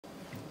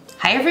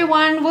Hi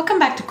everyone, welcome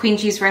back to Queen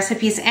G's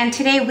Recipes, and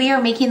today we are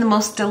making the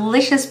most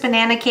delicious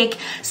banana cake.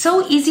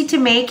 So easy to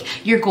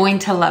make, you're going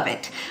to love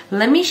it.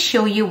 Let me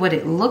show you what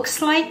it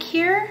looks like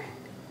here.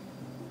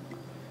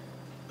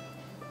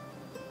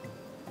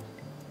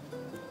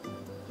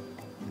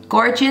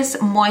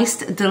 Gorgeous,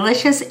 moist,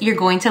 delicious, you're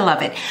going to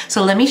love it.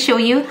 So let me show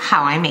you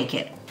how I make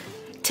it.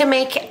 To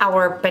make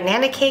our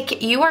banana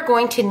cake, you are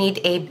going to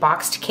need a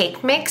boxed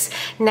cake mix.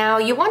 Now,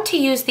 you want to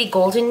use the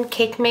golden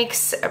cake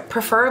mix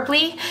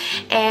preferably,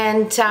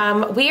 and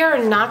we are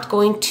not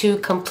going to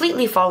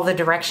completely follow the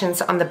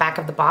directions on the back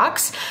of the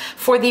box.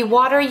 For the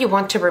water, you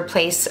want to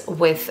replace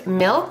with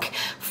milk.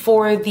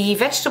 For the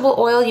vegetable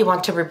oil, you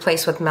want to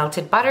replace with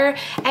melted butter.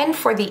 And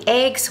for the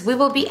eggs, we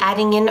will be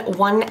adding in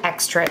 1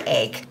 extra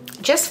egg.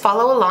 Just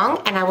follow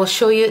along and I will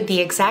show you the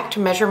exact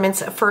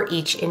measurements for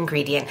each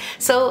ingredient.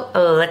 So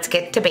let's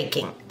get to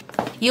baking.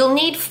 You'll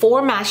need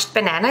 4 mashed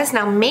bananas.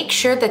 Now make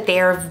sure that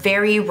they are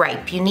very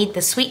ripe. You need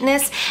the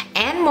sweetness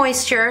and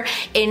moisture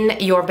in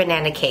your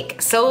banana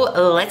cake. So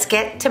let's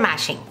get to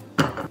mashing.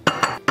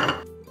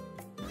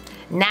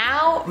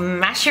 Now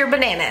mash your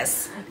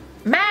bananas.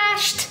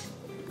 Mashed!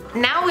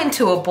 Now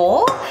into a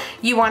bowl,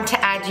 you want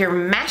to add your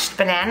mashed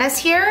bananas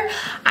here.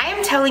 I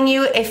am telling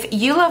you, if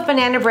you love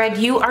banana bread,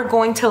 you are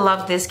going to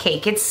love this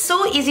cake. It's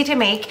so easy to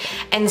make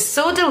and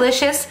so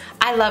delicious.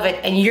 I love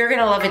it and you're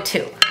gonna love it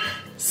too.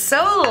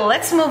 So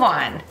let's move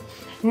on.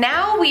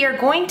 Now we are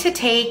going to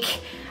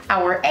take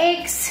our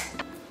eggs.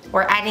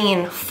 We're adding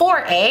in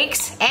 4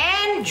 eggs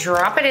and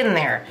drop it in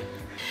there.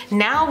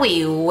 Now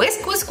we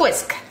whisk, whisk,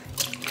 whisk.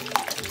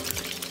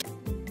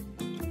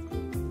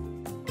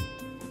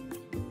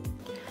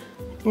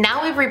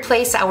 Now we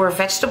replace our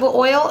vegetable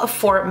oil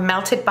for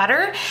melted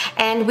butter,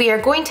 and we are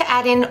going to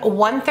add in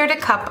 1/3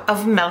 cup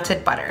of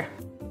melted butter.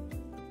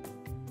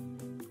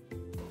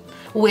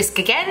 Whisk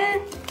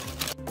again.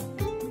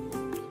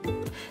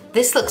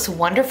 This looks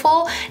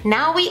wonderful.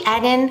 Now we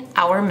add in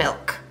our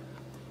milk.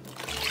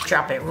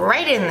 Drop it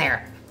right in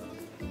there.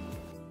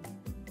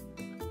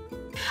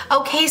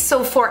 Okay,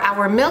 so for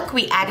our milk,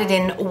 we added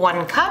in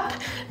 1 cup.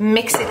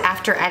 Mix it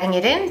after adding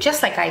it in,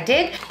 just like I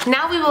did.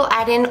 Now we will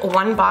add in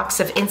 1 box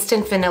of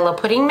instant vanilla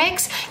pudding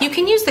mix. You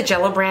can use the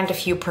Jello brand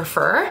if you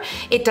prefer.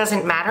 It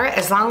doesn't matter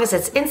as long as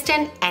it's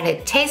instant and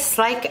it tastes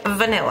like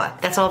vanilla.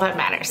 That's all that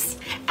matters.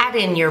 Add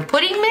in your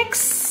pudding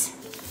mix.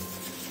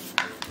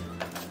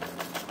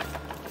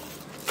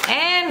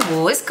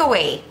 And whisk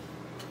away.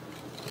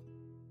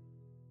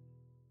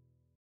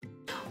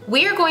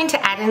 We are going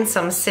to add in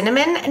some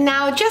cinnamon.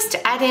 Now just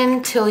add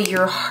in till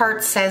your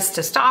heart says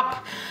to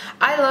stop.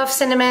 I love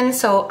cinnamon,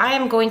 so I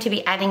am going to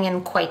be adding in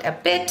quite a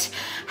bit.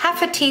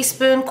 1/2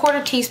 teaspoon,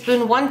 1/4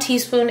 teaspoon, 1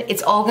 teaspoon.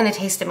 It's all gonna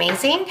taste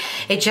amazing.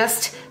 It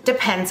just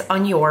depends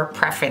on your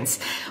preference.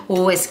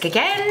 Whisk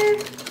again.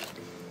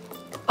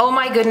 Oh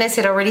my goodness,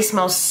 it already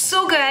smells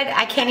so good.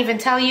 I can't even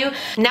tell you.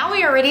 Now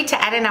we are ready to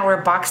add in our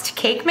boxed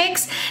cake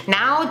mix.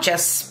 Now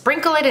just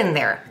sprinkle it in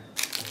there.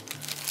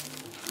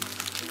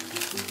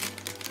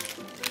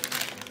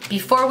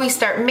 Before we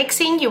start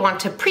mixing, you want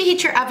to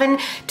preheat your oven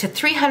to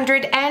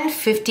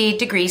 350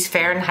 degrees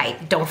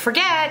Fahrenheit. Don't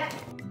forget.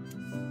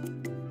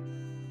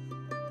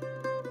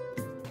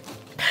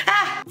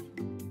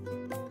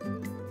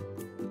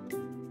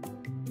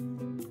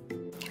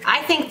 I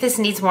think this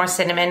needs more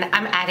cinnamon.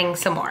 I'm adding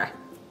some more.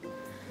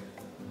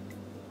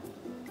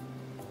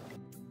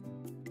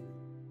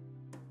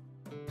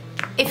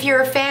 If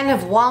you're a fan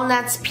of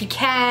walnuts,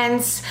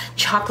 pecans,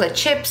 chocolate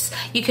chips,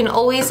 you can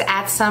always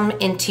add some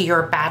into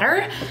your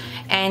batter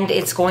and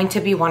it's going to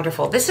be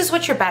wonderful. This is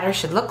what your batter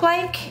should look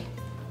like.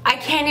 I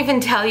can't even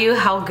tell you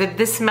how good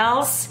this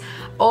smells.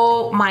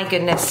 Oh my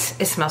goodness,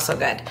 it smells so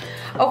good.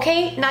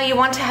 Okay, now you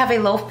want to have a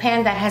loaf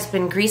pan that has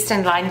been greased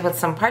and lined with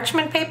some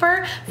parchment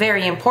paper.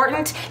 Very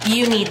important,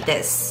 you need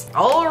this.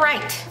 All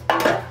right.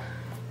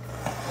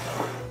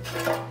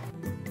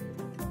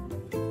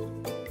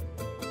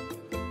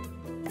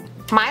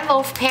 My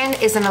loaf pan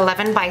is an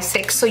 11 by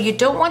 6, so you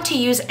don't want to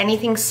use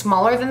anything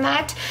smaller than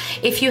that.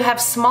 If you have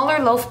smaller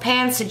loaf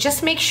pans,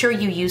 just make sure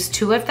you use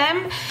 2 of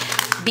them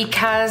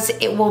because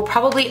it will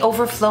probably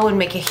overflow and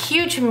make a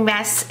huge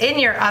mess in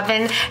your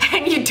oven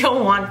and you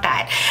don't want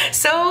that.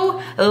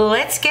 So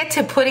let's get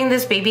to putting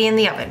this baby in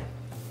the oven.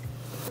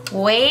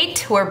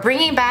 Wait, we're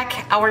bringing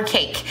back our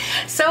cake.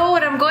 So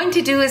what I'm going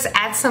to do is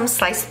add some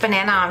sliced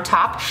banana on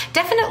top.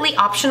 Definitely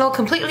optional,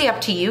 completely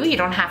up to you. You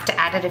don't have to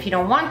add it if you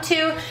don't want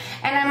to.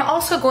 And I'm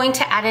also going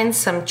to add in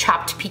some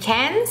chopped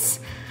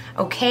pecans,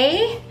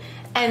 okay?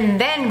 And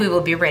then we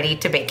will be ready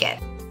to bake it.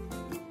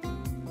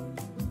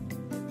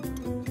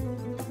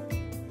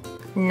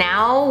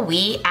 Now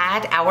we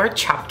add our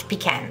chopped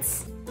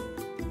pecans.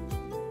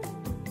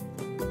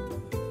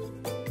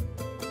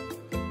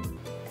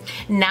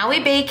 Now we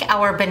bake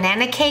our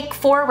banana cake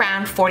for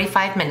around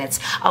 45 minutes.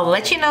 I'll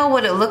let you know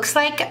what it looks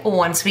like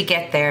once we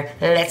get there.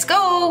 Let's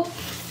go!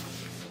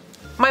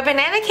 My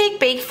banana cake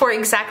baked for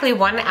exactly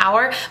 1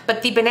 hour,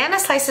 but the banana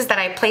slices that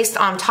I placed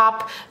on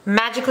top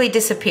magically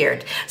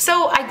disappeared.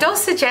 So I don't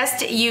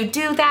suggest you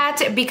do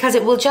that because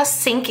it will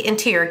just sink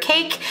into your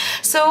cake.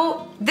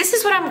 So this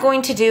is what I'm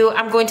going to do.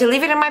 I'm going to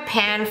leave it in my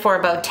pan for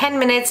about 10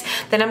 minutes.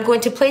 Then I'm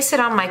going to place it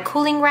on my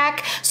cooling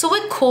rack so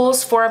it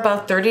cools for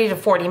about 30 to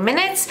 40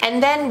 minutes.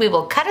 And then we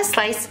will cut a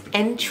slice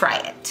and try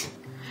it.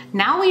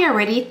 Now we are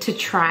ready to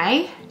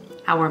try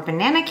our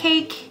banana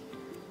cake.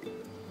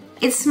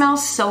 It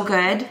smells so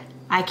good,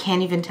 I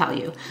can't even tell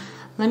you.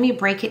 Let me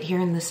break it here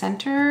in the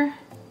center.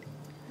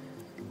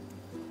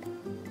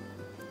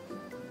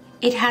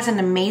 It has an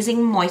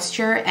amazing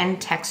moisture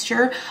and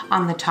texture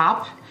on the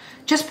top.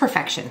 Just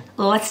perfection.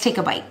 Let's take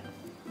a bite.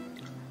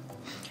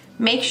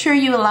 Make sure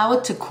you allow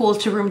it to cool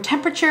to room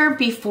temperature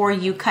before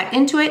you cut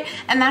into it,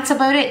 and that's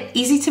about it.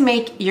 Easy to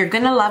make, you're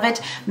gonna love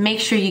it. Make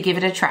sure you give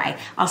it a try.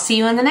 I'll see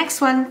you in the next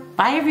one.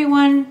 Bye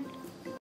everyone.